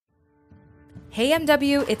Hey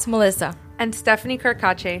MW, it's Melissa. And Stephanie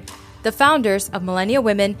Kirkache, the founders of Millennial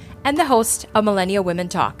Women and the host of Millennial Women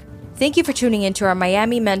Talk. Thank you for tuning in to our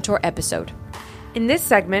Miami Mentor episode. In this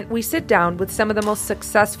segment, we sit down with some of the most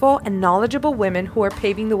successful and knowledgeable women who are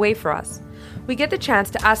paving the way for us. We get the chance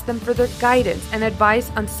to ask them for their guidance and advice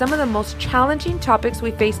on some of the most challenging topics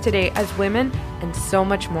we face today as women and so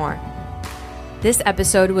much more. This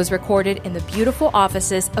episode was recorded in the beautiful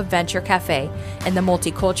offices of Venture Cafe in the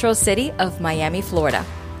multicultural city of Miami, Florida.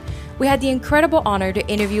 We had the incredible honor to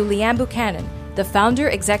interview Leanne Buchanan, the founder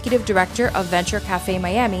executive director of Venture Cafe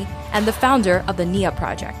Miami and the founder of the NIA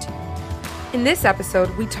Project. In this episode,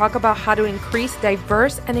 we talk about how to increase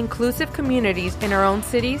diverse and inclusive communities in our own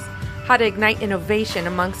cities, how to ignite innovation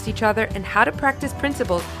amongst each other, and how to practice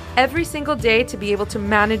principles every single day to be able to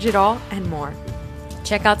manage it all and more.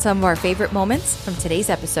 Check out some of our favorite moments from today's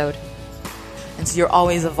episode. And so you're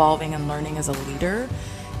always evolving and learning as a leader.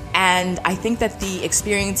 And I think that the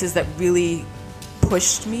experiences that really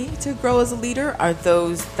pushed me to grow as a leader are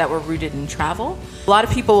those that were rooted in travel. A lot of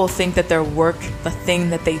people will think that their work, the thing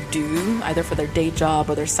that they do, either for their day job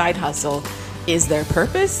or their side hustle, is their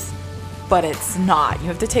purpose, but it's not. You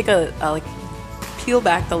have to take peel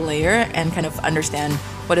back the layer and kind of understand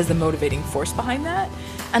what is the motivating force behind that.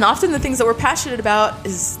 And often the things that we're passionate about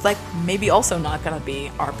is maybe also not going to be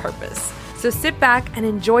our purpose. So sit back and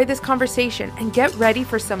enjoy this conversation and get ready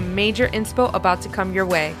for some major inspo about to come your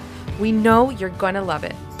way. We know you're going to love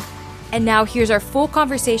it. And now here's our full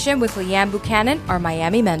conversation with Leanne Buchanan, our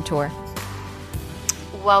Miami mentor.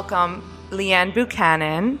 Welcome, Leanne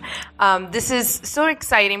Buchanan. This is so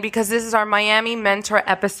exciting because this is our Miami mentor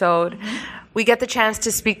episode. We get the chance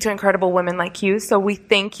to speak to incredible women like you, so we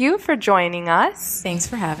thank you for joining us. Thanks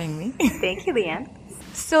for having me. Thank you, Leanne.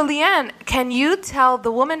 So, Leanne, can you tell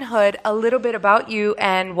the womanhood a little bit about you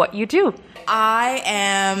and what you do? I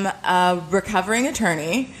am a recovering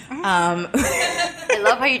attorney. I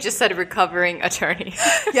love how you just said recovering attorney.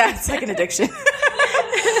 Yeah, it's like an addiction.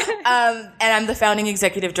 And I'm the founding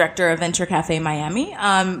executive director of Venture Cafe Miami.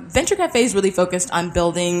 Venture Cafe is really focused on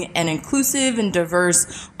building an inclusive and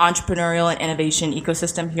diverse entrepreneurial and innovation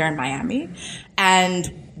ecosystem here in Miami.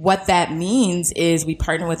 And what that means is we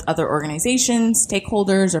partner with other organizations,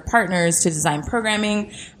 stakeholders, or partners to design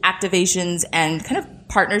programming, activations, and kind of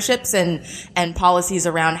partnerships and policies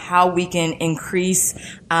around how we can increase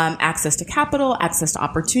access to capital, access to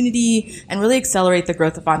opportunity, and really accelerate the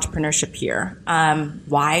growth of entrepreneurship here.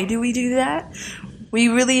 Why do we do that? We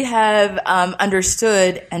really have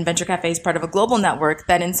understood, and Venture Cafe is part of a global network,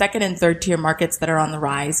 that in second and third tier markets that are on the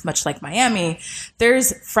rise, much like Miami,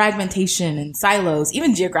 there's fragmentation and silos,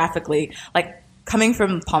 even geographically. Coming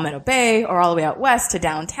from Palmetto Bay or all the way out west to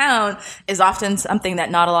downtown is often something that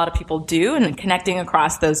not a lot of people do, and connecting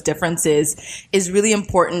across those differences is really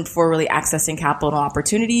important for really accessing capital and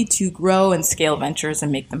opportunity to grow and scale ventures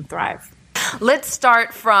and make them thrive. Let's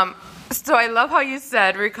start from... So I love how you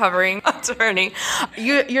said recovering attorney.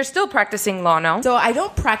 You're still practicing law now? So I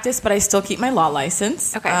don't practice, but I still keep my law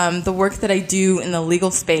license. Okay. The work that I do in the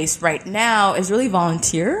legal space right now is really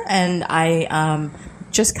volunteer, and I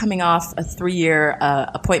just coming off a 3-year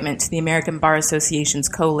appointment to the American Bar Association's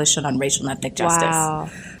Coalition on Racial and Ethnic Justice. Wow.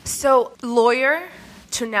 So lawyer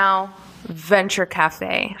to now Venture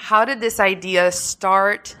Cafe. How did this idea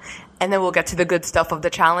start? And then we'll get to the good stuff of the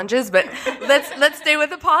challenges, but let's stay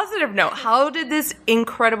with a positive note. How did this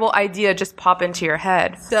incredible idea just pop into your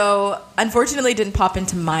head? So, unfortunately, it didn't pop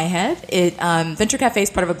into my head. Venture Cafe is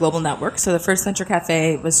part of a global network. So the first Venture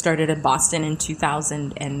Cafe was started in Boston in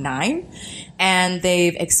 2009, and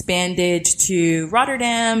they've expanded to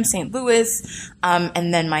Rotterdam, St. Louis,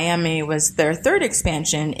 and then Miami was their third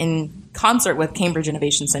expansion in concert with Cambridge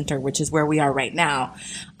Innovation Center, which is where we are right now.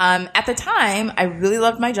 At the time, I really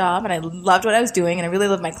loved my job and I loved what I was doing and I really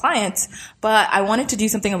loved my clients, but I wanted to do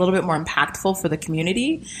something a little bit more impactful for the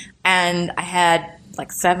community. And I had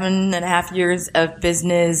 7.5 years of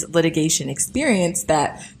business litigation experience,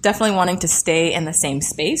 that definitely wanting to stay in the same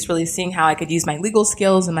space, really seeing how I could use my legal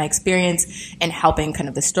skills and my experience in helping kind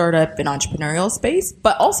of the startup and entrepreneurial space,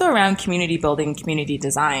 but also around community building, community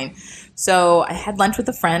design. So I had lunch with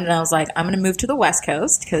a friend and I was like, I'm going to move to the West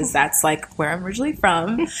Coast because that's where I'm originally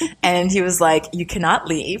from. And he was like, you cannot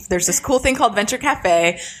leave. There's this cool thing called Venture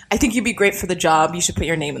Cafe. I think you'd be great for the job. You should put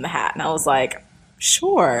your name in the hat. And I was like,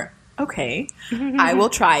 sure. Okay, I will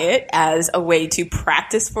try it as a way to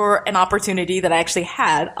practice for an opportunity that I actually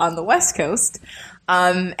had on the West Coast.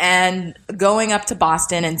 And going up to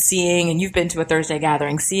Boston and seeing, and you've been to a Thursday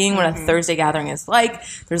gathering, seeing what a Thursday gathering is like.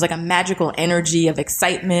 There's a magical energy of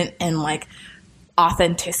excitement and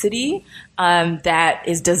authenticity that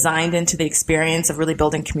is designed into the experience of really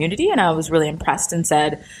building community. And I was really impressed and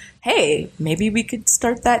said, hey, maybe we could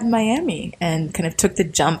start that in Miami, and kind of took the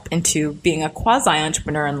jump into being a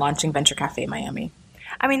quasi-entrepreneur and launching Venture Cafe Miami.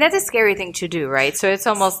 I mean, that's a scary thing to do, right? So it's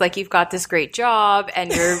almost like you've got this great job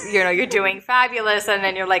and you're doing fabulous, and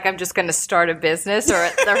then you're like, I'm just going to start a business or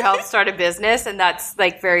help start a business, and that's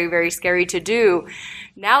like very, very scary to do.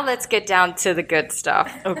 Now let's get down to the good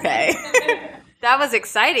stuff. Okay. That was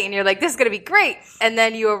exciting. And you're like, this is going to be great. And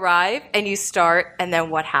then you arrive and you start, and then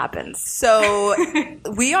what happens? So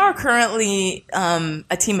we are currently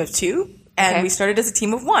a team of 2. And we started as a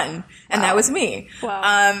team of 1, and that was me.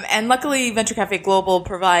 Wow. And luckily, Venture Cafe Global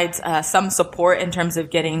provides some support in terms of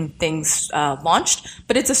getting things launched,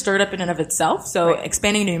 but it's a startup in and of itself. So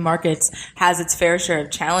expanding new markets has its fair share of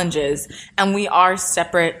challenges, and we are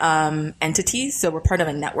separate entities. So we're part of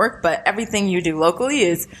a network, but everything you do locally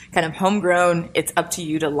is kind of homegrown. It's up to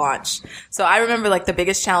you to launch. So I remember like the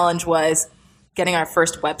biggest challenge was getting our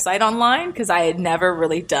first website online, because I had never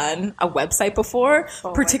really done a website before,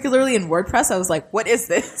 particularly in WordPress. I was like, what is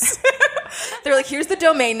this? They're like, here's the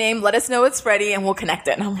domain name. Let us know it's ready and we'll connect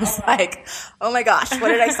it. And I was like, oh my gosh, what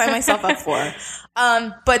did I sign myself up for?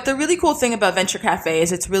 But the really cool thing about Venture Cafe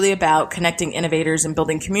is it's really about connecting innovators and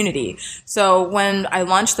building community. So when I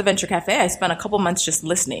launched the Venture Cafe, I spent a couple months just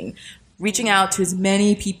listening, reaching out to as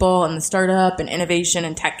many people in the startup and innovation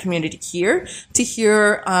and tech community here to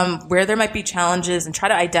hear where there might be challenges and try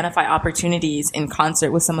to identify opportunities in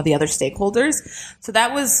concert with some of the other stakeholders. So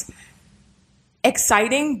that was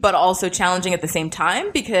exciting, but also challenging at the same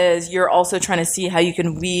time, because you're also trying to see how you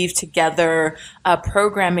can weave together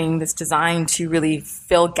programming that's designed to really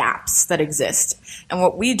fill gaps that exist. And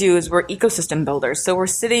what we do is we're ecosystem builders. So we're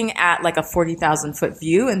sitting at like a 40,000 foot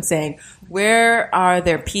view and saying, where are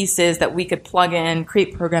there pieces that we could plug in,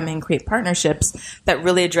 create programming, create partnerships that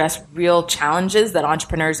really address real challenges that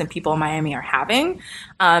entrepreneurs and people in Miami are having?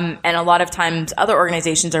 And a lot of times other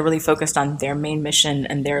organizations are really focused on their main mission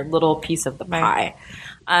and their little piece of the pie.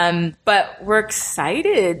 But we're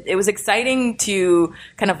excited. It was exciting to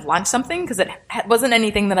kind of launch something because it wasn't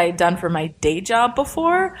anything that I had done for my day job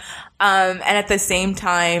before. And at the same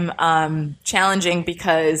time, challenging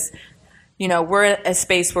because, you know, we're at a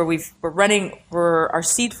space where our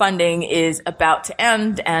seed funding is about to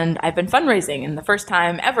end, and I've been fundraising. And the first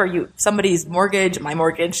time ever, somebody's mortgage, my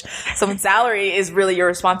mortgage, someone's salary is really your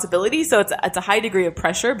responsibility. So it's a high degree of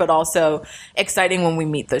pressure, but also exciting when we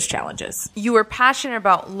meet those challenges. You were passionate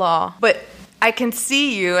about law, but I can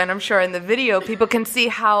see you, and I'm sure in the video, people can see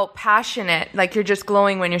how passionate, like you're just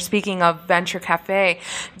glowing when you're speaking of Venture Cafe.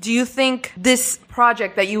 Do you think this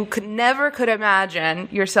project that you never could imagine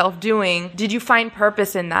yourself doing, did you find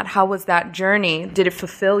purpose in that? How was that journey? Did it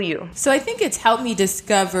fulfill you? So I think it's helped me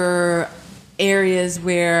discover areas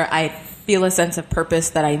where I feel a sense of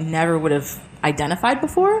purpose that I never would have identified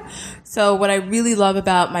before. So what I really love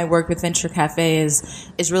about my work with Venture Cafe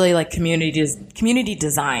is really like community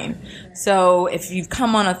design. So if you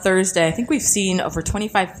come on a Thursday, I think we've seen over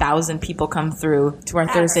 25,000 people come through to our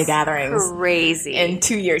Thursday gatherings. Crazy. In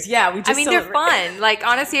 2 years. Yeah. They're fun. Like,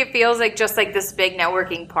 honestly, it feels like just like this big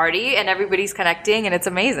networking party and everybody's connecting and it's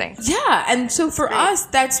amazing. Yeah. And so for us,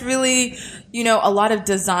 that's really, a lot of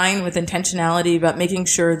design with intentionality about making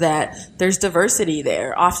sure that there's diversity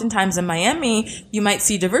there. Oftentimes in Miami, you might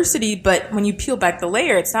see diversity, but when you peel back the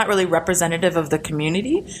layer, it's not really representative of the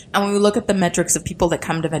community. And when we look at the metrics of people that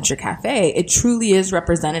come to Venture Cafe, it truly is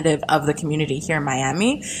representative of the community here in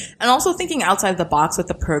Miami. And also thinking outside the box with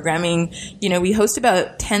the programming, we host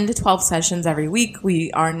about 10 to 12 sessions every week.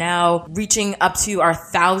 We are now reaching up to our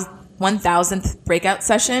 1,000th breakout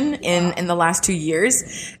session in the last 2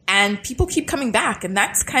 years. And people keep coming back. And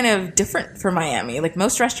that's kind of different for Miami. Like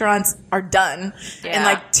most restaurants are done in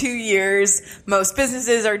like 2 years. Most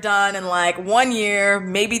businesses are done in like 1 year,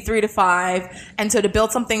 maybe 3 to 5. And so to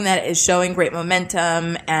build something that is showing great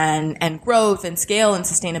momentum and growth and scale and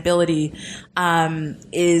sustainability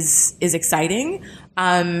is exciting.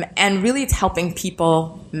 And really it's helping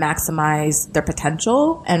people maximize their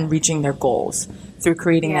potential and reaching their goals through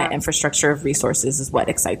creating that infrastructure of resources is what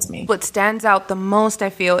excites me. What stands out the most,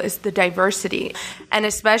 I feel, is the diversity. And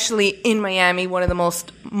especially in Miami, one of the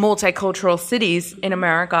most multicultural cities in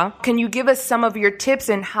America. Can you give us some of your tips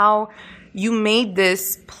in how you made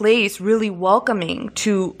this place really welcoming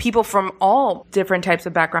to people from all different types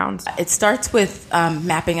of backgrounds? It starts with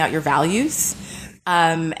mapping out your values.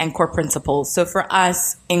 And core principles. So for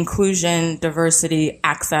us, inclusion, diversity,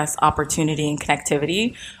 access, opportunity, and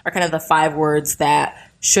connectivity are kind of the 5 words that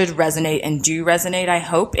should resonate and do resonate, I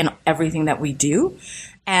hope, in everything that we do.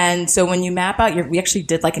 And so when you map out we actually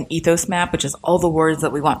did like an ethos map, which is all the words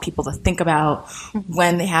that we want people to think about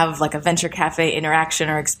when they have like a venture cafe interaction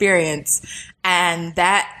or experience. And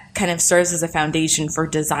that kind of serves as a foundation for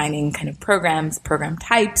designing kind of programs, program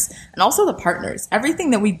types, and also the partners.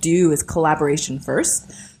 Everything that we do is collaboration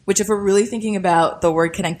first, which if we're really thinking about the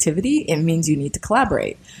word connectivity, it means you need to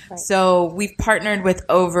collaborate. Right. So we've partnered with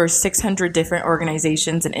over 600 different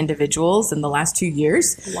organizations and individuals in the last 2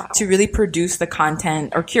 years to really produce the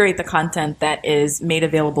content or curate the content that is made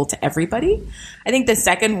available to everybody. I think the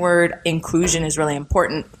second word, inclusion, is really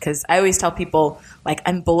important because I always tell people, like,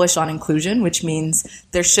 I'm bullish on inclusion, which means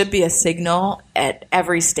there should be a signal at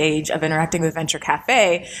every stage of interacting with Venture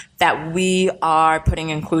Cafe that we are putting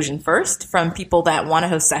inclusion first, from people that want to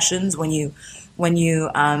host sessions. When you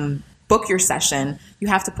book your session, you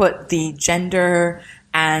have to put the gender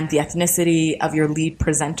and the ethnicity of your lead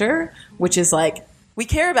presenter, which is like, we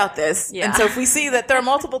care about this. Yeah. And so if we see that there are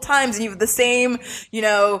multiple times and you have the same,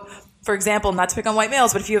 for example, not to pick on white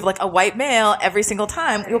males, but if you have like a white male every single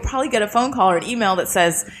time, you'll probably get a phone call or an email that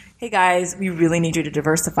says, hey guys, we really need you to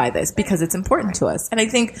diversify this because it's important to us. And I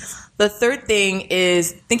think the third thing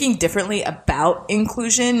is thinking differently about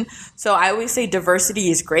inclusion. So I always say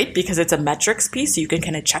diversity is great because it's a metrics piece. So you can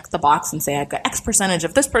kind of check the box and say, I've got X percentage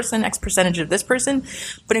of this person, X percentage of this person.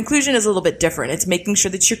 But inclusion is a little bit different. It's making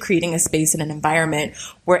sure that you're creating a space and an environment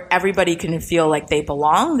where everybody can feel like they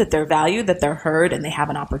belong, that they're valued, that they're heard, and they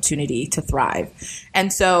have an opportunity to thrive.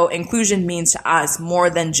 And so inclusion means to us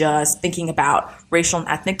more than just thinking about racial and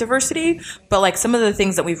ethnic diversity, but like some of the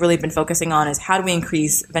things that we've really been focusing on is how do we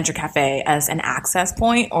increase Venture Cafe as an access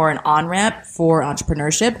point or an on-ramp for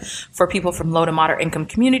entrepreneurship for people from low to moderate income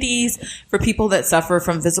communities, for people that suffer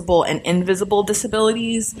from visible and invisible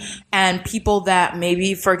disabilities, and people that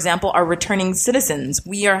maybe, for example, are returning citizens.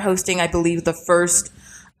 We are hosting, I believe, the first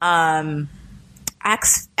ex-felon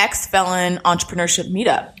entrepreneurship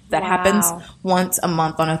meetup that happens once a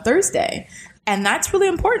month on a Thursday. And that's really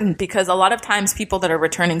important because a lot of times people that are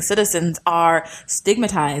returning citizens are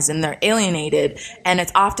stigmatized and they're alienated. And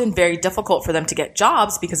it's often very difficult for them to get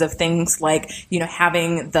jobs because of things like,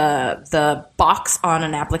 having the box on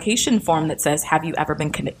an application form that says, have you ever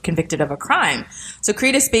been convicted of a crime? So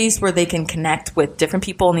create a space where they can connect with different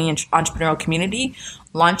people in the entrepreneurial community,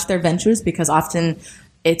 launch their ventures, because often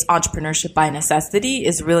it's entrepreneurship by necessity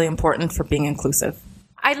is really important for being inclusive.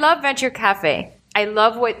 I love Venture Cafe. I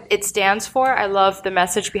love what it stands for. I love the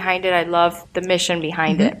message behind it. I love the mission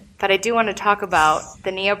behind it. But I do want to talk about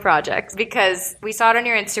the NIA project because we saw it on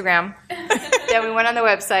your Instagram. Then we went on the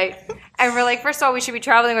website and we're like, first of all, we should be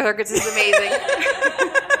traveling with her because this is amazing.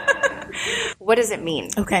 What does it mean?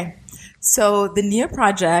 Okay. So the NIA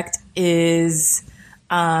project is,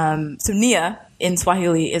 so NIA in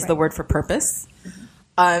Swahili is the word for purpose.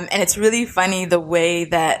 And it's really funny the way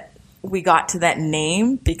that we got to that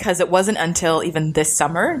name because it wasn't until even this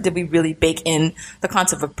summer did we really bake in the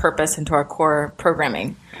concept of purpose into our core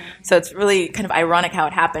programming. So it's really kind of ironic how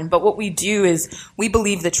it happened. But what we do is we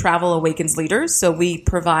believe that travel awakens leaders. So we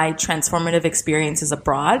provide transformative experiences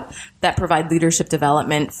abroad that provide leadership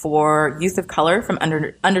development for youth of color from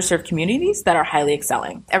underserved communities that are highly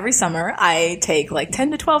excelling. Every summer, I take like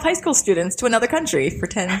 10 to 12 high school students to another country for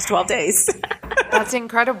 10 to 12 days. That's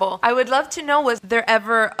incredible. I would love to know, was there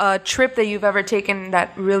ever a trip that you've ever taken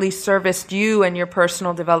that really serviced you and your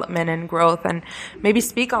personal development and growth? And maybe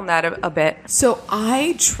speak on that a bit. So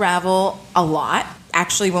I travel a lot.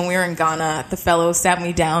 Actually, when we were in Ghana, the fellows sat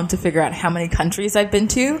me down to figure out how many countries I've been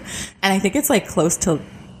to. And I think it's like close to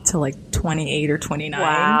like 28 or 29.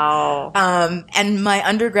 Wow. And my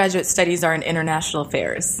undergraduate studies are in international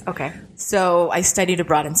affairs. Okay. So I studied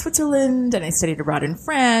abroad in Switzerland and I studied abroad in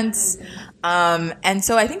France. And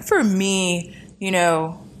so I think for me,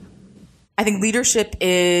 I think leadership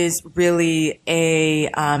is really a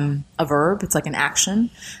verb. It's like an action.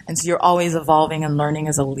 And so you're always evolving and learning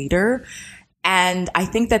as a leader. And I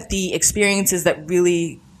think that the experiences that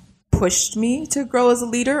really pushed me to grow as a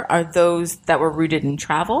leader are those that were rooted in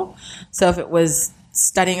travel. So if it was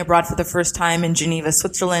studying abroad for the first time in Geneva,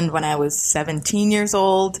 Switzerland when I was 17 years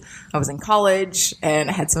old, I was in college and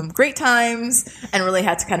I had some great times and really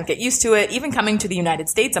had to kind of get used to it. Even coming to the United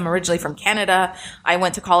States, I'm originally from Canada. I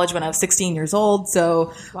went to college when I was 16 years old,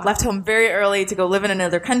 so left home very early to go live in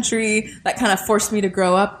another country. That kind of forced me to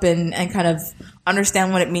grow up and kind of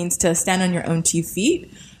understand what it means to stand on your own 2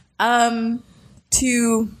 feet.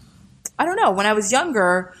 I don't know, when I was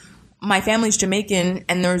younger, my family's Jamaican,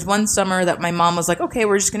 and there was one summer that my mom was like, okay,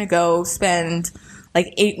 we're just going to go spend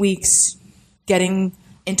like 8 weeks getting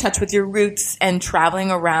in touch with your roots and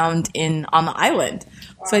traveling around on the island.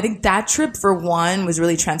 So I think that trip, for one, was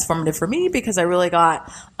really transformative for me because I really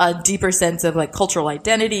got a deeper sense of like cultural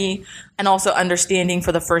identity and also understanding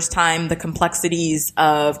for the first time the complexities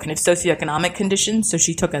of kind of socioeconomic conditions. So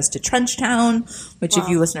she took us to Trenchtown, which if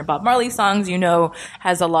you listen to Bob Marley songs, you know,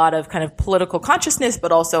 has a lot of kind of political consciousness,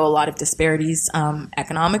 but also a lot of disparities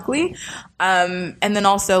economically. And then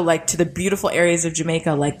also like to the beautiful areas of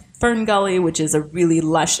Jamaica, like Fern Gully, which is a really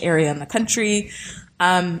lush area in the country.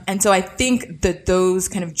 And so I think that those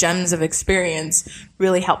kind of gems of experience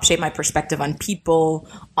really help shape my perspective on people,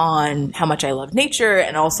 on how much I love nature,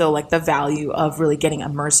 and also like the value of really getting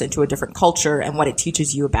immersed into a different culture and what it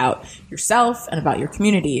teaches you about yourself and about your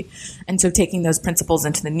community. And so taking those principles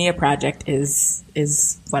into the NIA project is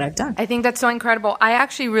what I've done. I think that's so incredible. I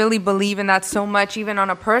actually really believe in that so much, even on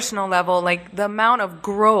a personal level, like the amount of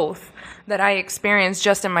growth that I experienced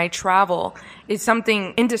just in my travel is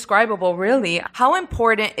something indescribable, really. How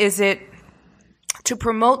important is it to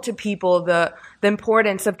promote to people the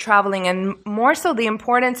importance of traveling, and more so the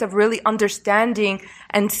importance of really understanding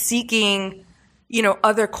and seeking, you know,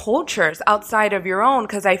 other cultures outside of your own?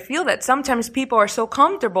 Because I feel that sometimes people are so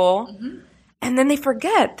comfortable and then they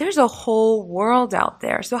forget there's a whole world out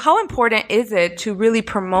there. So how important is it to really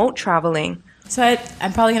promote traveling? So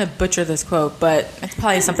I'm probably going to butcher this quote, but it's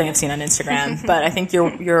probably something I've seen on Instagram. But I think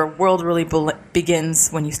your world really begins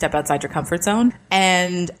when you step outside your comfort zone.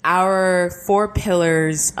 And our 4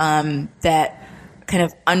 pillars that kind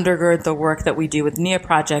of undergird the work that we do with NIA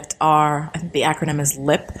Project are, I think the acronym is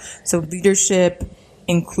LIP. So leadership,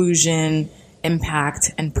 inclusion,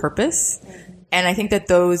 impact, and purpose. And I think that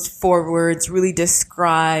those 4 words really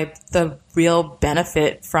describe the real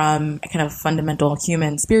benefit from a kind of fundamental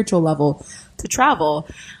human spiritual level to travel.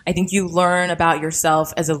 I think you learn about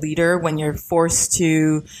yourself as a leader when you're forced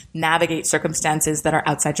to navigate circumstances that are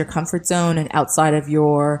outside your comfort zone and outside of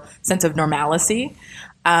your sense of normalcy.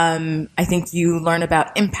 I think you learn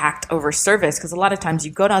about impact over service, because a lot of times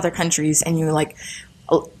you go to other countries and you like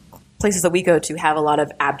places that we go to have a lot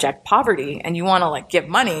of abject poverty and you want to like give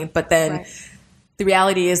money, but then the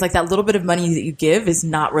reality is like that little bit of money that you give is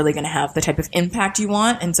not really going to have the type of impact you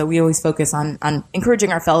want. And so we always focus on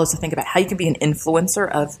encouraging our fellows to think about how you can be an influencer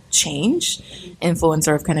of change,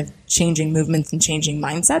 influencer of kind of changing movements and changing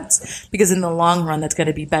mindsets, because in the long run, that's going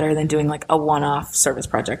to be better than doing like a one-off service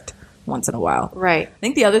project once in a while. Right. I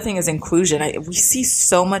think the other thing is inclusion. We see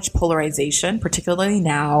so much polarization, particularly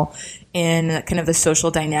now in kind of the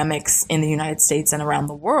social dynamics in the United States and around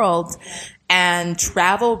the world. And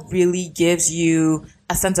travel really gives you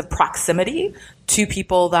a sense of proximity to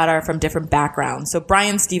people that are from different backgrounds. So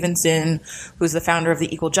Brian Stevenson, who's the founder of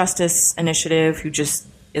the Equal Justice Initiative, who just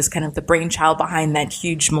is kind of the brainchild behind that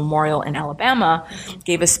huge memorial in Alabama,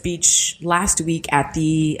 gave a speech last week at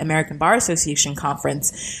the American Bar Association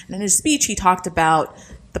conference. And in his speech, he talked about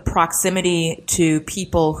the proximity to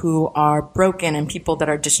people who are broken and people that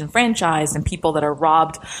are disenfranchised and people that are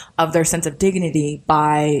robbed of their sense of dignity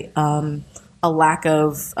by a lack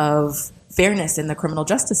of fairness in the criminal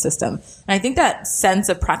justice system. And I think that sense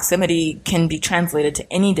of proximity can be translated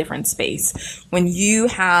to any different space. When you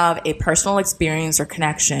have a personal experience or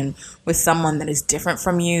connection with someone that is different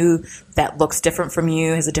from you, that looks different from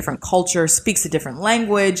you, has a different culture, speaks a different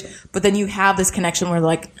language, but then you have this connection where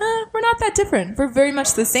like, we're not that different. We're very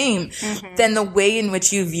much the same. Then the way in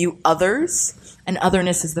which you view others, and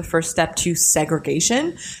otherness is the first step to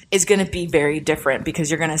segregation, is going to be very different, because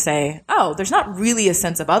you're going to say, oh, there's not really a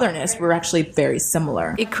sense of otherness. We're actually very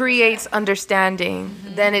similar. It creates understanding.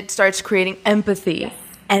 Then it starts creating empathy.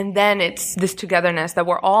 And then it's this togetherness that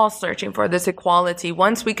we're all searching for, this equality,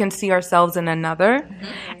 once we can see ourselves in another.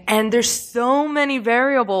 And there's so many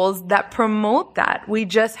variables that promote that. We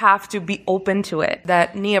just have to be open to it.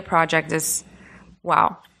 That NIA project is,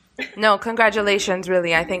 wow. No, congratulations,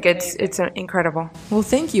 really. I think it's incredible. Well,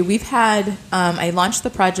 thank you. We've had, I launched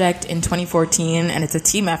the project in 2014, and it's a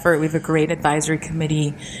team effort. We have a great advisory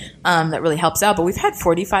committee that really helps out. But we've had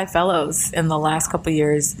 45 fellows in the last couple of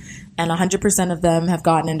years, and 100% of them have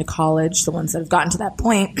gotten into college, the ones that have gotten to that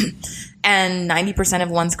point, and 90% have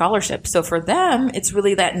won scholarships. So for them, it's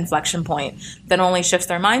really that inflection point that only shifts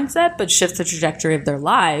their mindset, but shifts the trajectory of their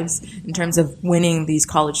lives in terms of winning these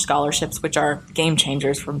college scholarships, which are game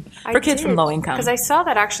changers for kids from low income. Because I saw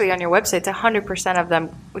that actually on your website, 100% of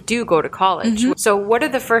them do go to college. So what are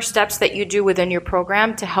the first steps that you do within your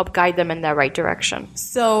program to help guide them in the right direction?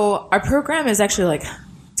 So our program is actually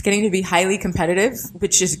it's getting to be highly competitive,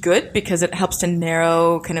 which is good because it helps to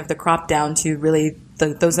narrow kind of the crop down to really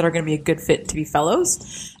those that are going to be a good fit to be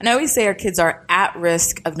fellows. And I always say our kids are at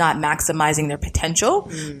risk of not maximizing their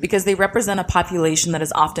potential because they represent a population that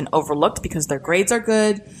is often overlooked because their grades are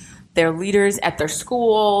good. They're leaders at their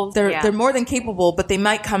school. They're more than capable, but they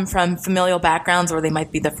might come from familial backgrounds or they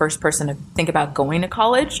might be the first person to think about going to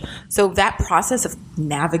college. So that process of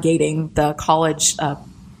navigating the college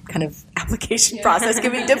kind of application process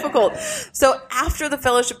can be difficult. So after the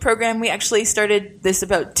fellowship program, we actually started this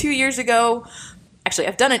about 2 years ago. Actually,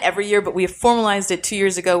 I've done it every year, but we have formalized it 2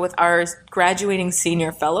 years ago with our graduating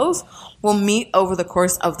senior fellows. We'll meet over the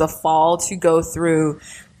course of the fall to go through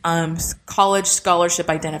college scholarship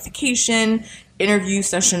identification, interview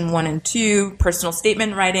session 1 and 2, personal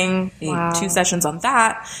statement writing, 2 sessions on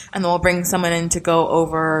that, and then we'll bring someone in to go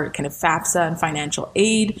over kind of FAFSA and financial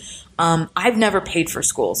aid. I've never paid for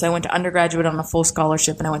school, so I went to undergraduate on a full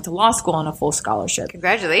scholarship, and I went to law school on a full scholarship.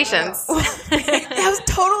 Congratulations. I was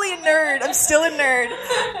totally a nerd. I'm still a nerd.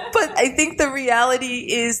 But I think the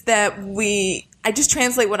reality is that I just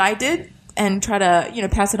translate what I did and try to,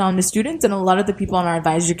 pass it on to students. And a lot of the people on our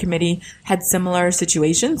advisory committee had similar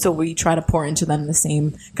situations, so we try to pour into them the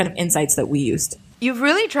same kind of insights that we used. You've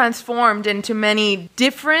really transformed into many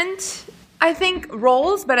different, I think,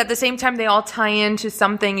 roles, but at the same time, they all tie into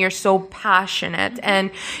something you're so passionate and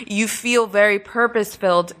you feel very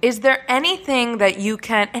purpose-filled. Is there anything that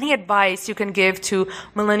any advice you can give to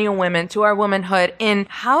millennial women, to our womanhood, in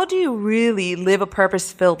how do you really live a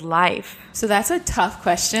purpose-filled life? So that's a tough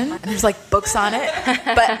question. There's books on it,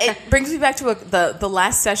 but it brings me back to the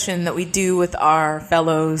last session that we do with our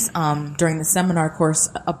fellows during the seminar course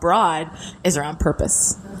abroad is around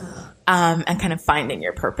purpose. And kind of finding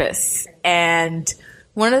your purpose. And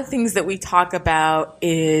one of the things that we talk about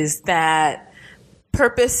is that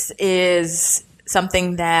purpose is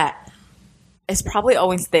something that is probably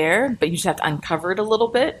always there, but you just have to uncover it a little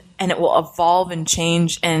bit, and it will evolve and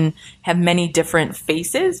change and have many different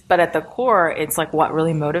faces. But at the core, it's what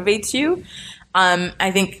really motivates you.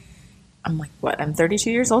 I think I'm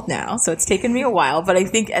 32 years old now, so it's taken me a while, but I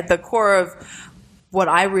think at the core of what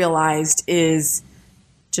I realized is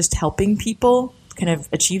just helping people kind of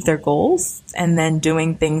achieve their goals and then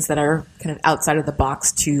doing things that are kind of outside of the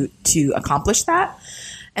box to accomplish that.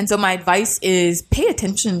 And so my advice is pay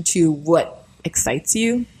attention to what excites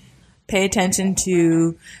you. Pay attention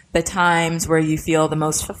to the times where you feel the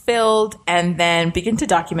most fulfilled and then begin to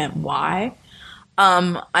document why.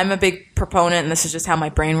 I'm a big proponent, and this is just how my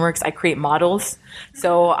brain works. I create models.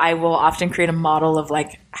 So I will often create a model of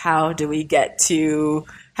how do we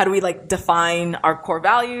define our core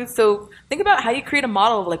values? So think about how you create a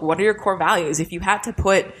model of what are your core values? If you had to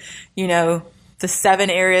put, the 7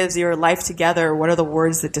 areas of your life together, what are the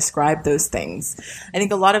words that describe those things? I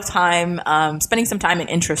think a lot of time, spending some time in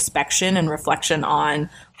introspection and reflection on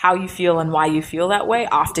how you feel and why you feel that way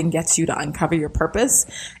often gets you to uncover your purpose.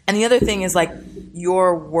 And the other thing is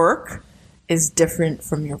your work is different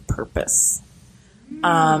from your purpose.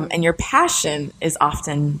 And your passion is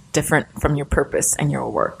often different from your purpose and your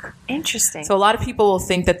work. Interesting. So a lot of people will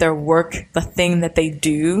think that their work, the thing that they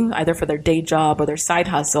do, either for their day job or their side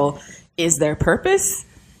hustle, is their purpose,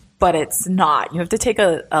 but it's not. You have to take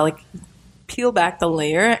peel back the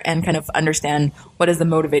layer and kind of understand what is the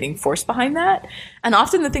motivating force behind that. And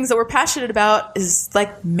often the things that we're passionate about is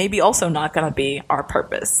maybe also not going to be our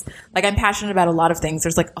purpose. I'm passionate about a lot of things.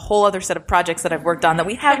 There's a whole other set of projects that I've worked on that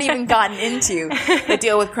we haven't even gotten into that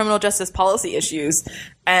deal with criminal justice policy issues.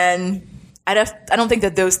 And I don't think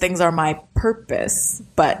that those things are my purpose,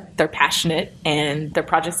 but they're passionate and they're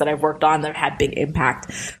projects that I've worked on that have had big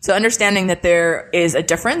impact. So understanding that there is a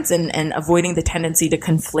difference and avoiding the tendency to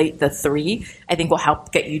conflate the 3, I think will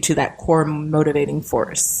help get you to that core motivating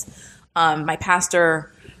force. My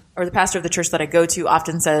pastor, or the pastor of the church that I go to,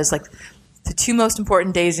 often says the 2 most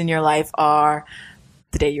important days in your life are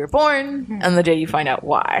the day you were born and the day you find out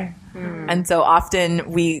why. And so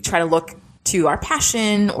often we try to look to our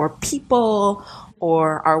passion or people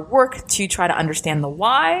or our work to try to understand the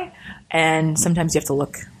why. And sometimes you have to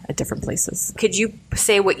look at different places. Could you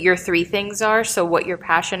say what your 3 things are? So what your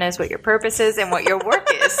passion is, what your purpose is, and what your work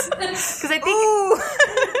is? Because I think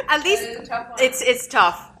at least it's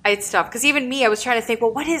tough. It's tough. Because even me, I was trying to think,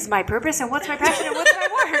 well, what is my purpose and what's my passion and what's my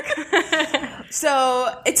work?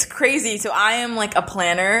 So it's crazy. So I am a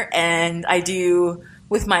planner, and I do...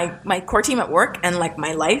 With my core team at work and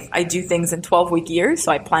my life, I do things in 12-week years,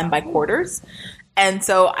 so I plan by quarters. And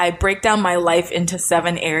so I break down my life into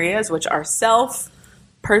 7 areas, which are let's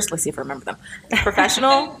see if I remember them.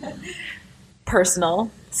 Professional,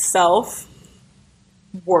 personal, self,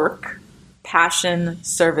 work, passion,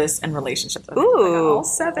 service, and relationships. Ooh, all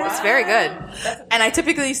 7. that's very good. And I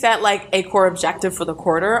typically set like a core objective for the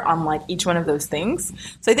quarter on like each one of those things.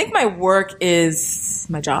 So I think my work is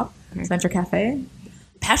my job, Venture Cafe.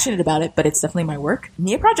 Passionate about it, but it's definitely my work.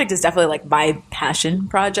 Nia Project is definitely like my passion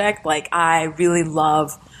project. Like I really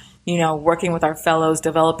love, working with our fellows,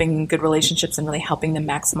 developing good relationships and really helping them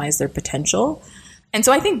maximize their potential. And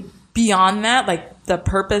so I think beyond that, like the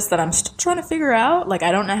purpose that I'm still trying to figure out, like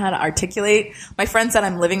I don't know how to articulate. My friend said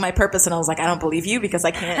I'm living my purpose and I was like, I don't believe you because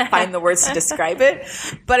I can't find the words to describe it.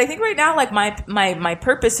 But I think right now, like my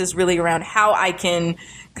purpose is really around how I can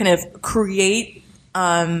kind of create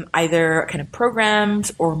either kind of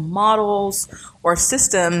programs or models or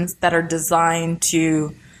systems that are designed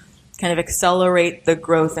to kind of accelerate the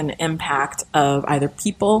growth and impact of either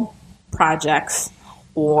people, projects,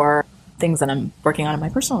 or things that I'm working on in my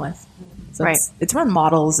personal life. So it's around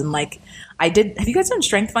models and like have you guys done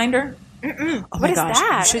Strength Finder? Mm-mm. Oh my gosh,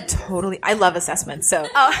 that? You should totally. I love assessments.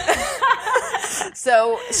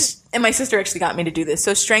 So, and my sister actually got me to do this.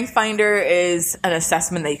 So Strength Finder is an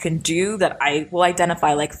assessment that you can do that I will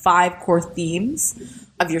identify like 5 core themes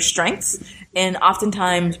of your strengths. And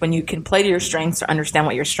oftentimes when you can play to your strengths or understand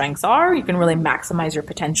what your strengths are, you can really maximize your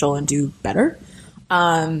potential and do better.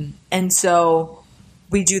 And so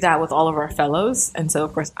we do that with all of our fellows. And so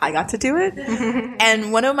of course I got to do it.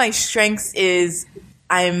 And one of my strengths is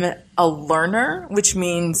I'm a learner, which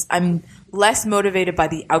means I'm less motivated by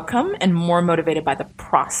the outcome and more motivated by the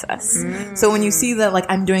process. So when you see that like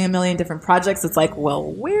I'm doing a million different projects, it's like, well,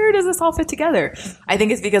 where does this all fit together? I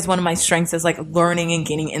think it's because one of my strengths is like learning and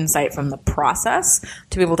gaining insight from the process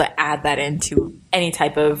to be able to add that into any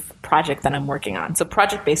type of project that I'm working on. So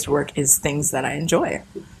project-based work is things that I enjoy.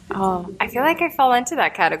 Oh, I feel like I fall into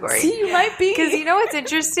that category. See, you might be. Because you know what's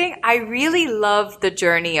interesting? I really love the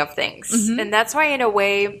journey of things. And that's why in a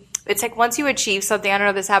way, it's like once you achieve something, I don't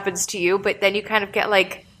know if this happens to you, but then you kind of get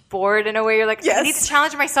like bored in a way. You're like, I need to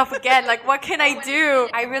challenge myself again. Like, what can I do?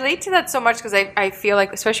 I relate to that so much because I feel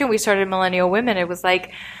like, especially when we started Millennial Women, it was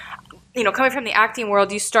like, coming from the acting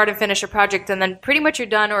world, you start and finish a project and then pretty much you're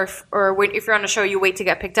done or if you're on a show, you wait to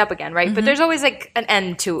get picked up again, right? But there's always like an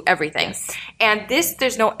end to everything. Yes. And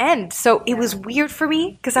there's no end. So it was weird for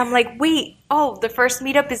me because I'm like, wait, the first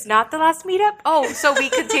meetup is not the last meetup? Oh, so we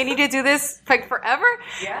continue to do this like forever?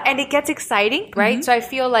 Yeah. And it gets exciting, right? So I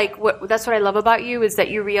feel like that's what I love about you is that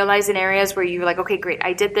you realize in areas where you're like, okay, great,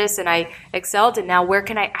 I did this and I excelled and now where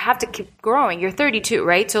can I have to keep growing? You're 32,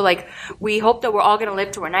 right? So like we hope that we're all going to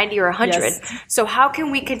live to we're 90 or 100. Yes. So how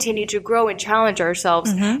can we continue to grow and challenge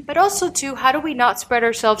ourselves? But also too, how do we not spread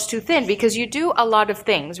ourselves too thin? Because you do a lot of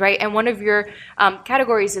things, right? And one of your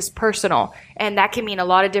categories is personal. And that can mean a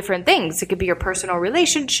lot of different things. It could be your personal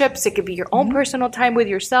relationships. It could be your own personal time with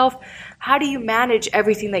yourself. How do you manage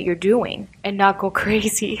everything that you're doing and not go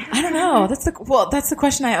crazy? I don't know. That's the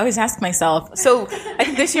question I always ask myself. So I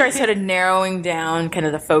think this year I started narrowing down kind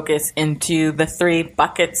of the focus into the 3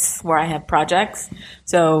 buckets where I have projects.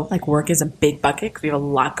 So like work is a big bucket because we have a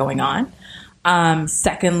lot going on.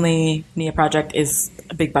 Secondly, Nia Project is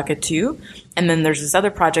a big bucket too. And then there's this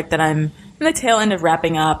other project that I'm in the tail end of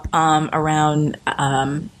wrapping up around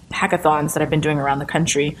hackathons that I've been doing around the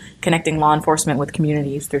country, connecting law enforcement with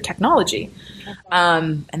communities through technology.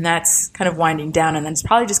 And that's kind of winding down. And then it's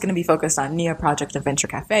probably just going to be focused on Nia Project and Venture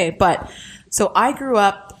Cafe. But so I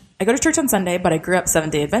go to church on Sunday, but I grew up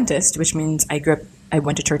Seventh-day Adventist, which means I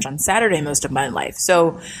went to church on Saturday most of my life.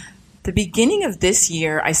 So the beginning of this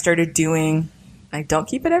year, I started doing, I don't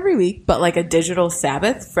keep it every week, but like a digital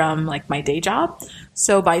Sabbath from like my day job.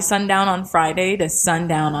 So by sundown on Friday to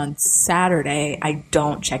sundown on Saturday, I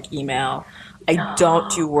don't check email. I don't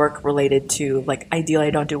do work related to, like, ideally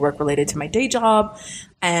I don't do work related to my day job.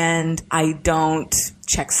 And I don't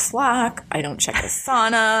check Slack. I don't check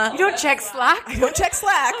Asana. You don't check Slack? I don't check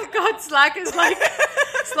Slack. Oh God, Slack is like,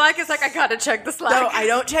 I gotta check the Slack. No, I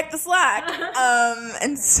don't check the Slack.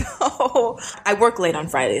 And so I work late on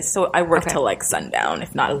Fridays. So I work till like sundown,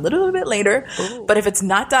 if not a little bit later. Ooh. But if it's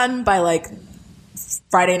not done by like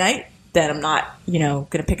Friday night, then I'm not, going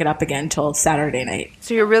to pick it up again till Saturday night.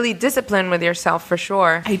 So you're really disciplined with yourself for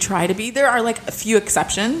sure. I try to be. There are like a few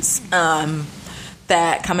exceptions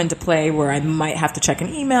that come into play where I might have to check an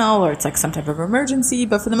email or it's like some type of emergency.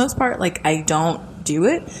 But for the most part, like I don't do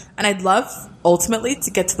it. And I'd love ultimately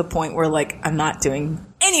to get to the point where like I'm not doing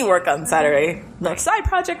any work on Saturday, like side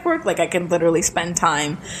project work. Like I can literally spend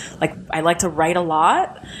time. Like I like to write a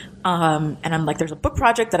lot. And I'm like, there's a book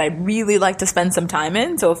project that I really like to spend some time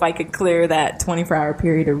in. So if I could clear that 24-hour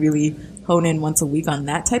period to really hone in once a week on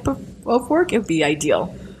that type of work, it would be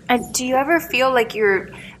ideal. And do you ever feel like you're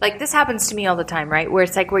like, this happens to me all the time, right? Where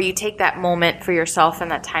it's like where you take that moment for yourself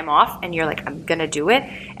and that time off and you're like, I'm going to do it.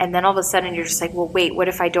 And then all of a sudden you're just like, well, wait, what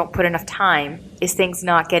if I don't put enough time? Is things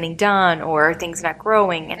not getting done or are things not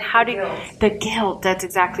growing? And how do you, the guilt, that's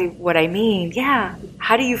exactly what I mean. Yeah.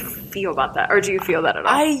 How do you feel about that? Or do you feel that at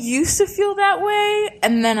all? I used to feel that way,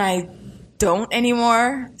 and then I don't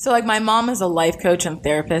anymore. So like my mom is a life coach and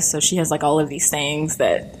therapist, so she has like all of these sayings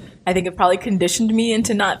that I think have probably conditioned me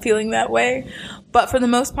into not feeling that way. But for the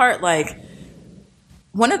most part, like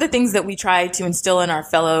one of the things that we try to instill in our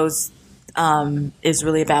fellows is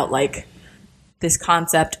really about like this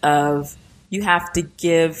concept of you have to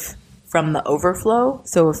give from the overflow.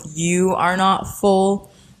 So if you are not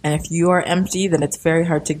full and if you are empty, then it's very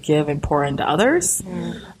hard to give and pour into others.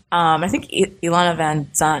 I think Ilana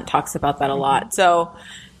Van Zandt talks about that a lot. So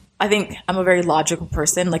I think I'm a very logical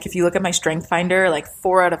person. Like if you look at my strength finder, like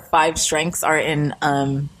 4 out of 5 strengths are in,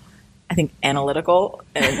 I think, analytical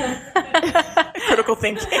and critical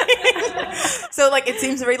thinking. So like it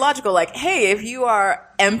seems very logical. Like, hey, if you are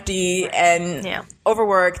empty and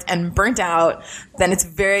overworked and burnt out, then it's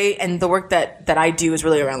very, and the work that I do is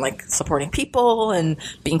really around like supporting people and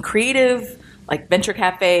being creative. Like Venture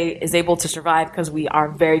Cafe is able to survive because we are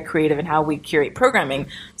very creative in how we curate programming.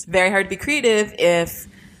 It's very hard to be creative if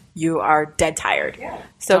you are dead tired.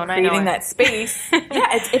 So creating that space,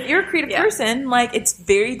 if you're a creative person, like it's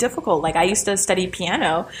very difficult. Like I used to study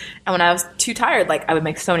piano, and when I was too tired, like I would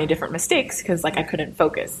make so many different mistakes because like I couldn't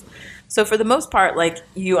focus. So for the most part, like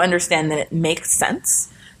you understand that it makes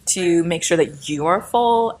sense to make sure that you are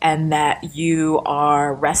full and that you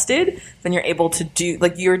are rested, then you're able to do,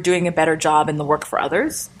 like you're doing a better job in the work for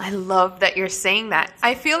others. I love that you're saying that.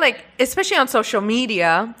 I feel like, especially on social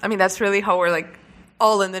media, I mean, that's really how we're like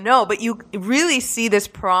all in the know, but you really see this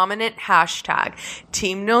prominent hashtag,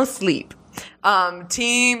 Team No Sleep,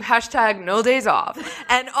 team hashtag No Days Off,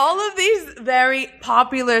 and all of these very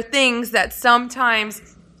popular things that sometimes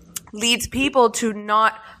leads people to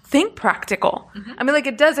not think practical. I mean, like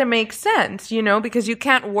it doesn't make sense, you know, because you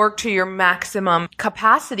can't work to your maximum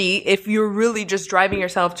capacity if you're really just driving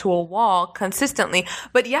yourself to a wall consistently.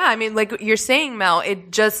 But yeah, I mean, like you're saying, Mel,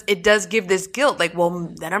 it does give this guilt. Like,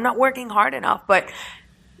 well, then I'm not working hard enough. But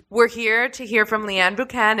we're here to hear from Leanne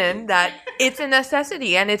Buchanan that it's a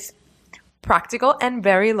necessity and it's practical and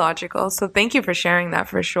very logical. So thank you for sharing that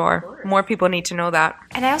for sure. More people need to know that.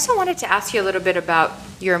 And I also wanted to ask you a little bit about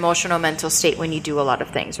your emotional mental state when you do a lot of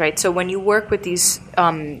things, right? So when you work with these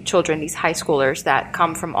children, these high schoolers that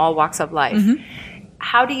come from all walks of life,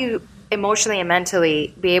 how do you emotionally and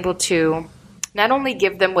mentally be able to not only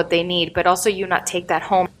give them what they need, but also you not take that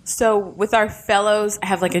home? So with our fellows, I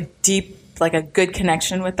have like a deep, like a good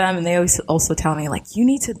connection with them, and they always also tell me like, you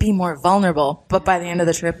need to be more vulnerable. But by the end of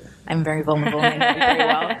the trip, I'm very vulnerable and I know very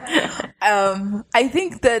well. I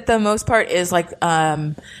think that the most part is like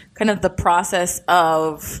kind of the process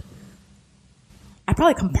of, I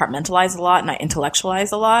probably compartmentalize a lot and I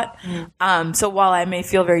intellectualize a lot. So while I may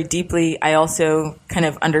feel very deeply, I also kind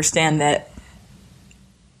of understand that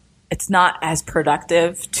it's not as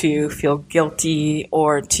productive to feel guilty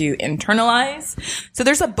or to internalize. So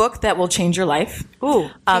there's a book that will change your life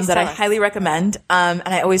that I highly recommend. And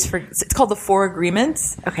I always forget. It's called The 4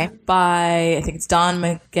 Agreements. Okay. By, I think it's Don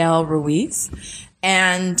Miguel Ruiz.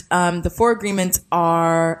 And the 4 agreements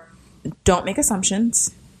are: don't make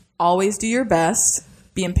assumptions, always do your best,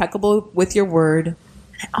 be impeccable with your word.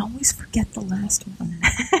 I always forget the last one.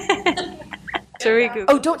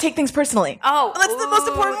 Oh, don't take things personally. Oh, that's the most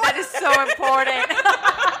important one. That is so important.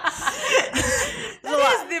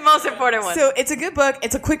 That is the most important one. So it's a good book.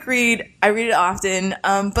 It's a quick read. I read it often.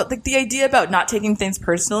 But like the idea about not taking things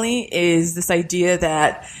personally is this idea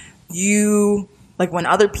that you, like when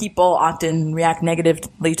other people often react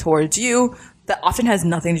negatively towards you, that often has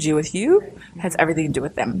nothing to do with you. It has everything to do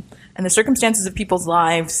with them. And the circumstances of people's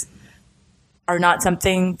lives are not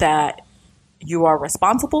something that you are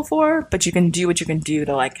responsible for, but you can do what you can do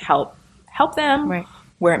to like help them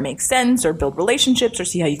where it makes sense, or build relationships, or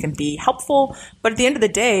see how you can be helpful. But at the end of the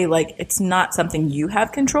day, like it's not something you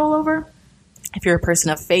have control over. If you're a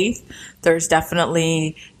person of faith, there's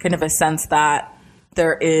definitely kind of a sense that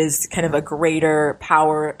there is kind of a greater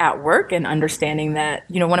power at work, and understanding that,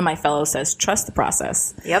 you know, one of my fellows says, trust the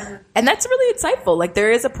process. Yep. And that's really insightful. Like there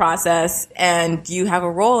is a process and you have a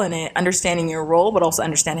role in it. Understanding your role, but also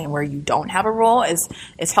understanding where you don't have a role is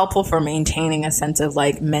helpful for maintaining a sense of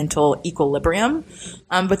like mental equilibrium.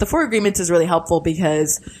 But the 4 agreements is really helpful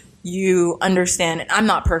because you understand, and I'm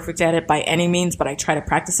not perfect at it by any means, but I try to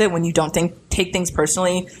practice it. When you don't take things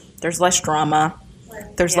personally, there's less drama.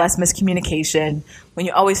 There's less miscommunication. When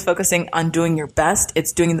you're always focusing on doing your best,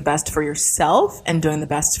 it's doing the best for yourself and doing the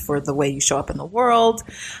best for the way you show up in the world.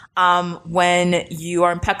 When you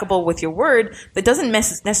are impeccable with your word, that doesn't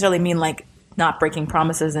necessarily mean like not breaking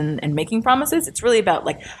promises and making promises. It's really about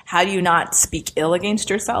like, how do you not speak ill against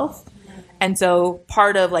yourself? And so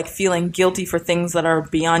part of like feeling guilty for things that are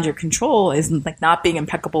beyond your control is like not being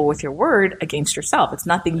impeccable with your word against yourself. It's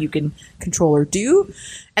nothing you can control or do.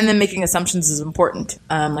 And then making assumptions is important.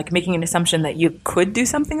 Like making an assumption that you could do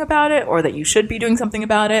something about it or that you should be doing something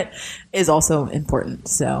about it is also important.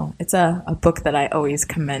 So it's a book that I always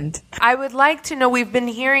commend. I would like to know, we've been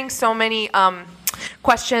hearing so many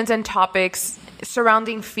questions and topics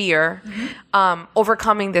surrounding fear,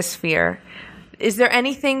 overcoming this fear. Is there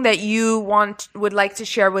anything that you would like to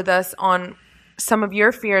share with us on some of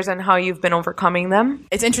your fears and how you've been overcoming them?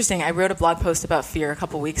 It's interesting. I wrote a blog post about fear a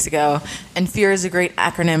couple weeks ago, and fear is a great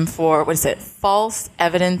acronym for, false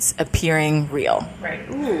evidence appearing real. Right.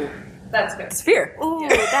 Ooh, that's good. It's fear. Ooh,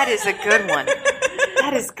 that is a good one.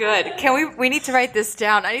 That is good. We need to write this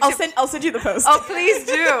down. I'll send you the post. Oh, please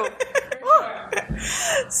do.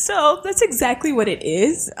 So that's exactly what it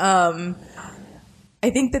is. I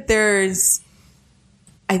think that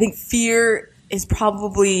I think fear is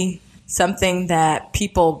probably something that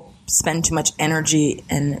people spend too much energy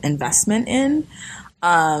and investment in.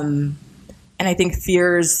 And I think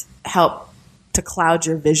fears help to cloud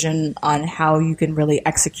your vision on how you can really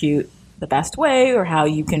execute the best way, or how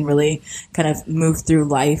you can really kind of move through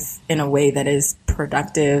life in a way that is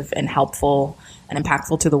productive and helpful and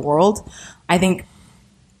impactful to the world. I think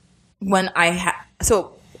when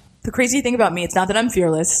so the crazy thing about me, it's not that I'm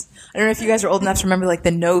fearless. I don't know if you guys are old enough to remember like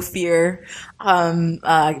the No Fear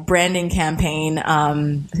branding campaign. I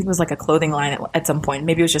think it was like a clothing line at some point.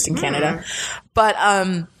 Maybe it was just in Canada. But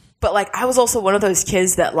like I was also one of those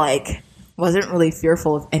kids that like wasn't really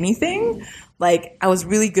fearful of anything. Like I was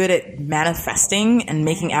really good at manifesting and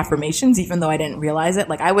making affirmations, even though I didn't realize it.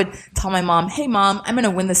 Like I would tell my mom, "Hey mom, I'm going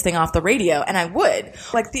to win this thing off the radio." And I would.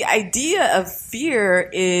 Like the idea of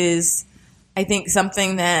fear is, I think,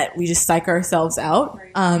 something that we just psych ourselves out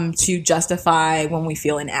to justify when we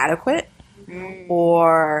feel inadequate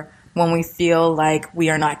or when we feel like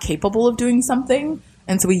we are not capable of doing something.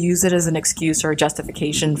 And so we use it as an excuse or a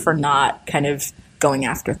justification for not kind of going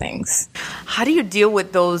after things. How do you deal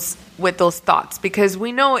with those thoughts? Because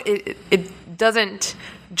we know it doesn't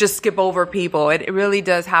just skip over people. It really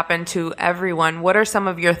does happen to everyone. What are some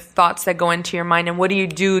of your thoughts that go into your mind, and what do you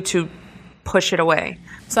do to push it away?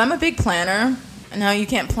 So I'm a big planner. I know you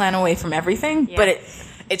can't plan away from everything, but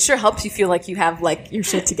it sure helps you feel like you have like your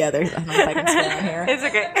shit together. I don't know if I can swear on here. It's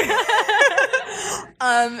okay.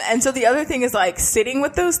 And so the other thing is like sitting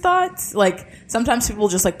with those thoughts. Like sometimes people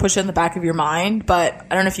just like push it in the back of your mind, but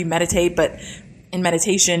I don't know if you meditate, but in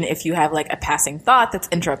meditation, if you have like a passing thought that's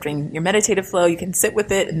interrupting your meditative flow, you can sit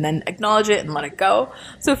with it and then acknowledge it and let it go.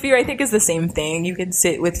 So fear, I think, is the same thing. You can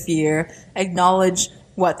sit with fear, acknowledge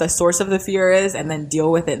what the source of the fear is, and then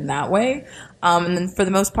deal with it in that way. And then for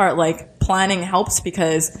the most part, like planning helps,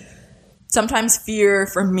 because sometimes fear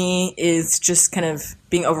for me is just kind of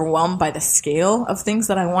being overwhelmed by the scale of things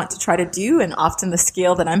that I want to try to do. And often the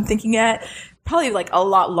scale that I'm thinking at, probably like a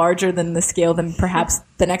lot larger than the scale than perhaps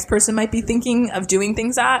the next person might be thinking of doing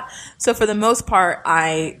things at. So for the most part,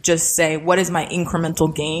 I just say, what is my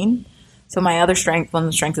incremental gain? So my other strength, one of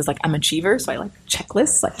the strengths is like I'm an achiever. So I like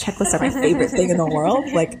checklists. Like checklists are my favorite thing in the world.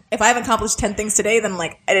 Like if I haven't accomplished 10 things today, then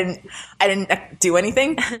like I didn't do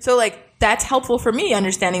anything. So like that's helpful for me,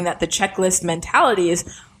 understanding that the checklist mentality is,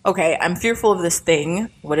 okay, I'm fearful of this thing.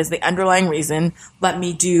 What is the underlying reason? Let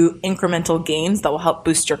me do incremental gains that will help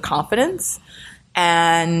boost your confidence.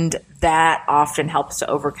 And that often helps to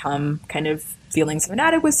overcome kind of feelings of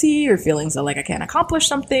inadequacy or feelings of like I can't accomplish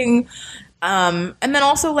something. And then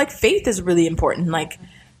also like faith is really important. Like,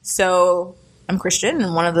 so I'm Christian,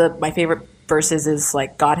 and one of my favorite verses is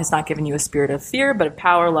like, God has not given you a spirit of fear, but of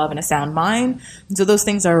power, love, and a sound mind. And so those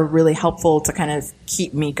things are really helpful to kind of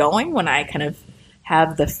keep me going when I kind of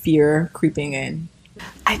have the fear creeping in.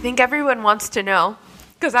 I think everyone wants to know,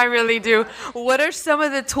 because I really do, what are some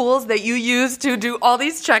of the tools that you use to do all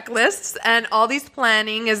these checklists and all these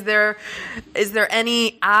planning? Is there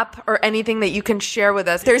any app or anything that you can share with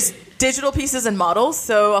us? There's digital pieces and models.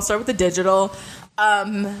 So I'll start with the digital.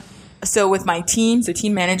 So with my team, so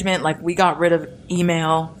team management, like we got rid of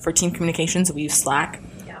email for team communications. We use Slack.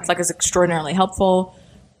 Slack is extraordinarily helpful.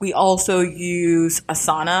 We also use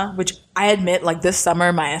Asana, which I admit, like this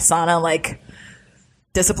summer, my Asana, like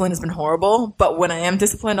discipline has been horrible, but when I am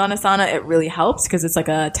disciplined on Asana, it really helps because it's like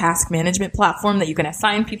a task management platform that you can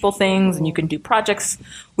assign people things and you can do projects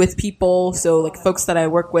with people. So like folks that I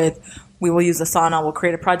work with, we will use Asana, we'll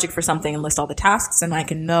create a project for something and list all the tasks, and I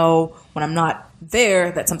can know when I'm not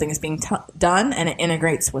there that something is being done, and it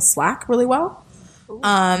integrates with Slack really well.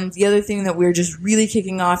 The other thing that we're just really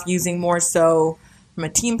kicking off using more so from a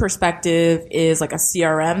team perspective is like a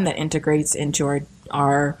CRM that integrates into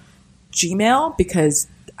our Gmail, because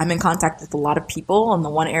I'm in contact with a lot of people, and the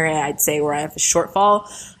one area I'd say where I have a shortfall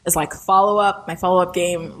is like follow-up. My follow-up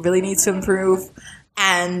game really needs to improve,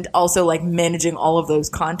 and also like managing all of those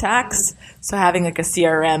contacts. So having like a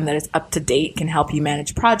CRM that is up to date can help you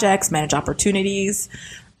manage projects, manage opportunities.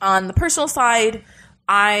 On the personal side,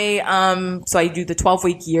 I do the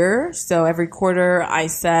 12-week year. So every quarter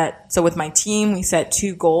so with my team, we set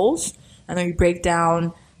 2 goals, and then we break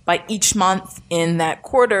down by each month in that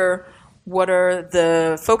quarter what are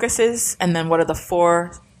the focuses, and then what are the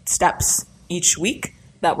 4 steps each week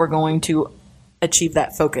that we're going to achieve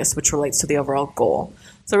that focus, which relates to the overall goal.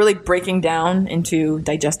 So really breaking down into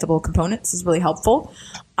digestible components is really helpful.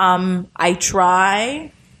 I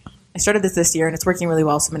started this year, and it's working really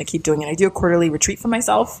well, so I'm going to keep doing it. I do a quarterly retreat for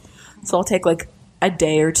myself, so I'll take like a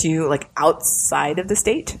day or two like outside of the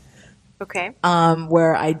state. Okay.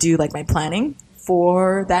 Where I do like my planning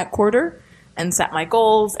for that quarter and set my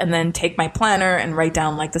goals, and then take my planner and write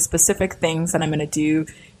down like the specific things that I'm going to do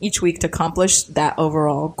each week to accomplish that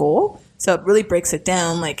overall goal. So it really breaks it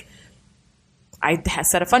down. Like I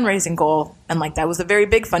set a fundraising goal, and like that was a very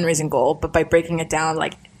big fundraising goal, but by breaking it down,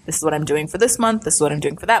 like this is what I'm doing for this month, this is what I'm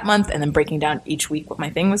doing for that month, and then breaking down each week what my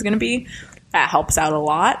thing was going to be, that helps out a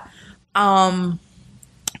lot.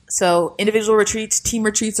 So individual retreats, team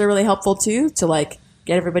retreats are really helpful too, to like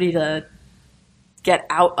get everybody to get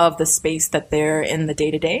out of the space that they're in the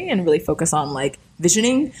day-to-day and really focus on like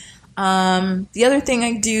visioning. The other thing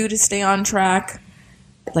I do to stay on track,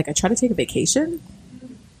 like I try to take a vacation.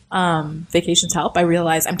 Vacations help. I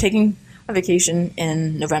realize I'm taking a vacation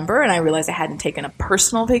in November, and I realized I hadn't taken a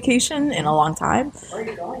personal vacation in a long time. Where are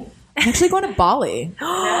you going? I'm actually going to Bali.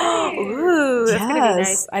 Ooh, that's gonna be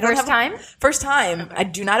nice. I don't First time? I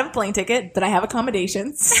do not have a plane ticket, but I have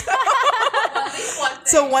accommodations.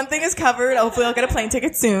 So one thing is covered. Hopefully I'll get a plane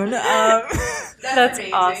ticket soon. That's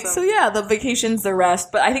awesome. So yeah, the vacation's the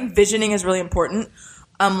rest. But I think visioning is really important.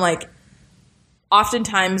 Like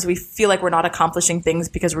oftentimes we feel like we're not accomplishing things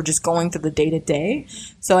because we're just going through the day-to-day.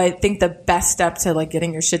 So I think the best step to like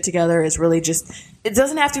getting your shit together is really just, it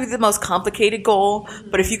doesn't have to be the most complicated goal,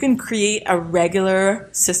 but if you can create a regular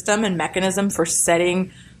system and mechanism for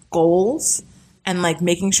setting goals and like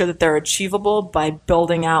making sure that they're achievable by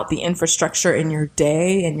building out the infrastructure in your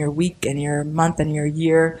day and your week and your month and your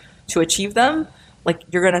year to achieve them, like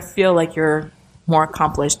you're going to feel like you're more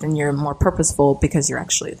accomplished and you're more purposeful because you're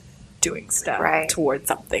actually doing stuff towards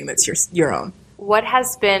something that's your own. What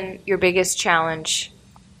has been your biggest challenge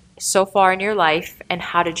so far in your life, and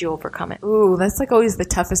how did you overcome it? Ooh, that's like always the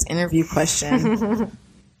toughest interview question.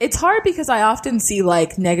 It's hard because I often see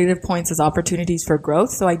like negative points as opportunities for growth.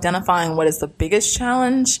 So identifying what is the biggest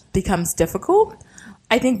challenge becomes difficult.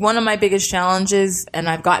 I think one of my biggest challenges, and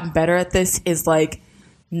I've gotten better at this, is like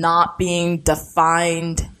not being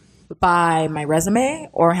defined by my resume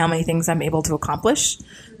or how many things I'm able to accomplish.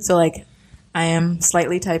 So like I am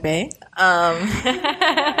slightly type A.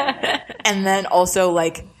 And then also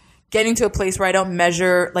like getting to a place where I don't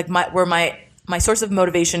measure like my source of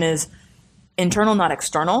motivation is internal, not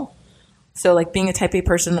external. So like being a type A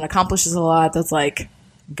person that accomplishes a lot, that's like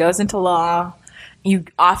goes into law, you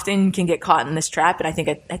often can get caught in this trap. And I think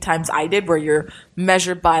at times I did, where you're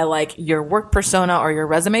measured by like your work persona or your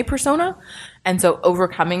resume persona. And so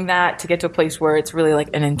overcoming that to get to a place where it's really like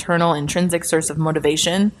an internal, intrinsic source of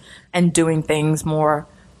motivation and doing things more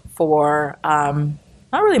for,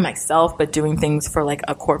 not really myself, but doing things for like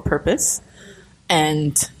a core purpose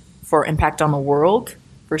and for impact on the world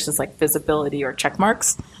versus like visibility or check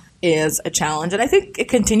marks is a challenge. And I think it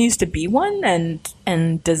continues to be one,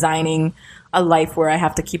 and designing a life where I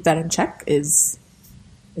have to keep that in check is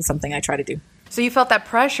something I try to do. So you felt that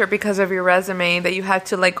pressure because of your resume that you had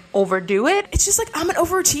to like overdo it? It's just like I'm an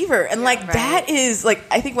overachiever. And like that is like,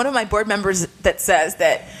 I think one of my board members that says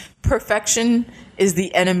that perfection is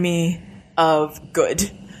the enemy of good.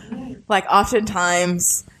 Like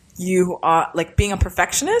oftentimes you are like being a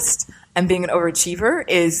perfectionist and being an overachiever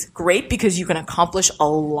is great because you can accomplish a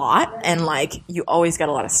lot and like you always get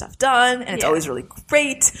a lot of stuff done and it's always really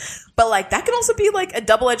great. But like that can also be like a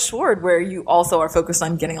double-edged sword where you also are focused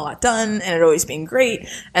on getting a lot done and it always being great,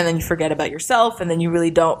 and then you forget about yourself, and then you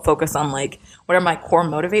really don't focus on like what are my core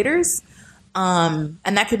motivators. And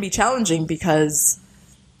that can be challenging because,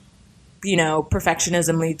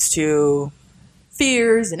 perfectionism leads to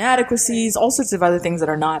fears, inadequacies, all sorts of other things that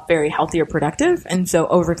are not very healthy or productive. And so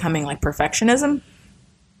overcoming like perfectionism,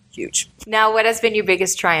 huge. Now, what has been your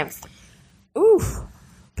biggest triumph? Ooh,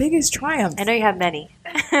 biggest triumph. I know you have many.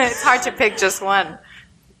 It's hard to pick just one.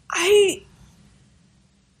 I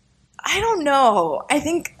don't know. I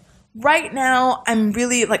think right now I'm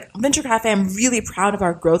really Venture Cafe, I'm really proud of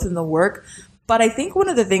our growth in the work. But I think one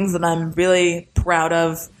of the things that I'm really proud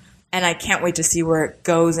of, and I can't wait to see where it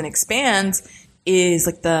goes and expands, is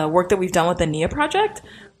like the work that we've done with the NIA project.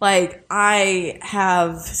 Like, I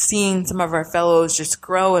have seen some of our fellows just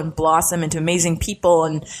grow and blossom into amazing people,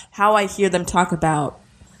 and how I hear them talk about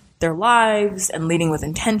their lives and leading with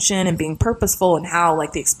intention and being purposeful, and how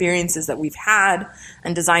like the experiences that we've had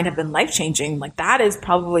and designed have been life-changing. Like, that is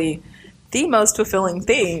probably the most fulfilling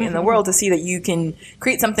thing in the world, to see that you can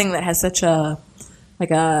create something that has such a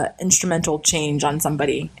instrumental change on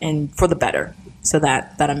somebody and for the better. So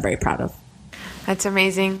that I'm very proud of. That's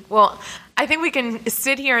amazing. Well, I think we can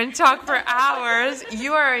sit here and talk for hours.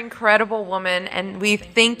 You are an incredible woman, and we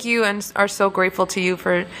thank you and are so grateful to you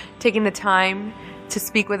for taking the time to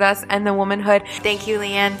speak with us and the womanhood. Thank you,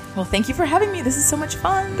 Leanne. Well, thank you for having me. This is so much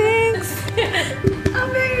fun. Thanks.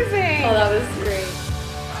 Amazing. Oh, that was great.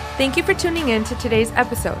 Thank you for tuning in to today's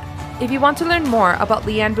episode. If you want to learn more about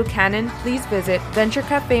Leanne Buchanan, please visit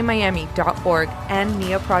venturecafemiami.org and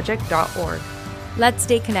niaproject.org. Let's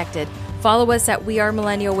stay connected. Follow us at We Are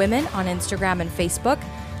Millennial Women on Instagram and Facebook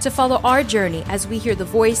to follow our journey as we hear the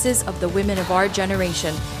voices of the women of our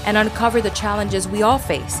generation and uncover the challenges we all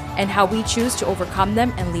face and how we choose to overcome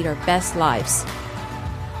them and lead our best lives.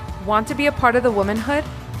 Want to be a part of the womanhood?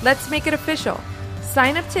 Let's make it official.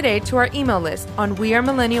 Sign up today to our email list on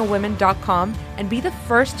wearemillennialwomen.com and be the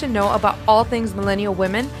first to know about all things millennial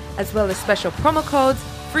women, as well as special promo codes,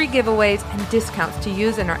 free giveaways, and discounts to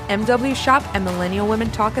use in our MW Shop and Millennial Women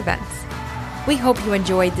Talk events. We hope you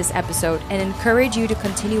enjoyed this episode and encourage you to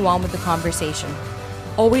continue on with the conversation.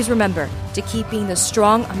 Always remember to keep being the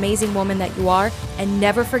strong, amazing woman that you are, and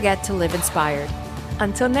never forget to live inspired.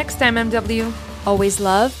 Until next time, MW. Always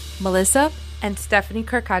love, Melissa and Stephanie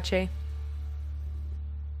Kirkache.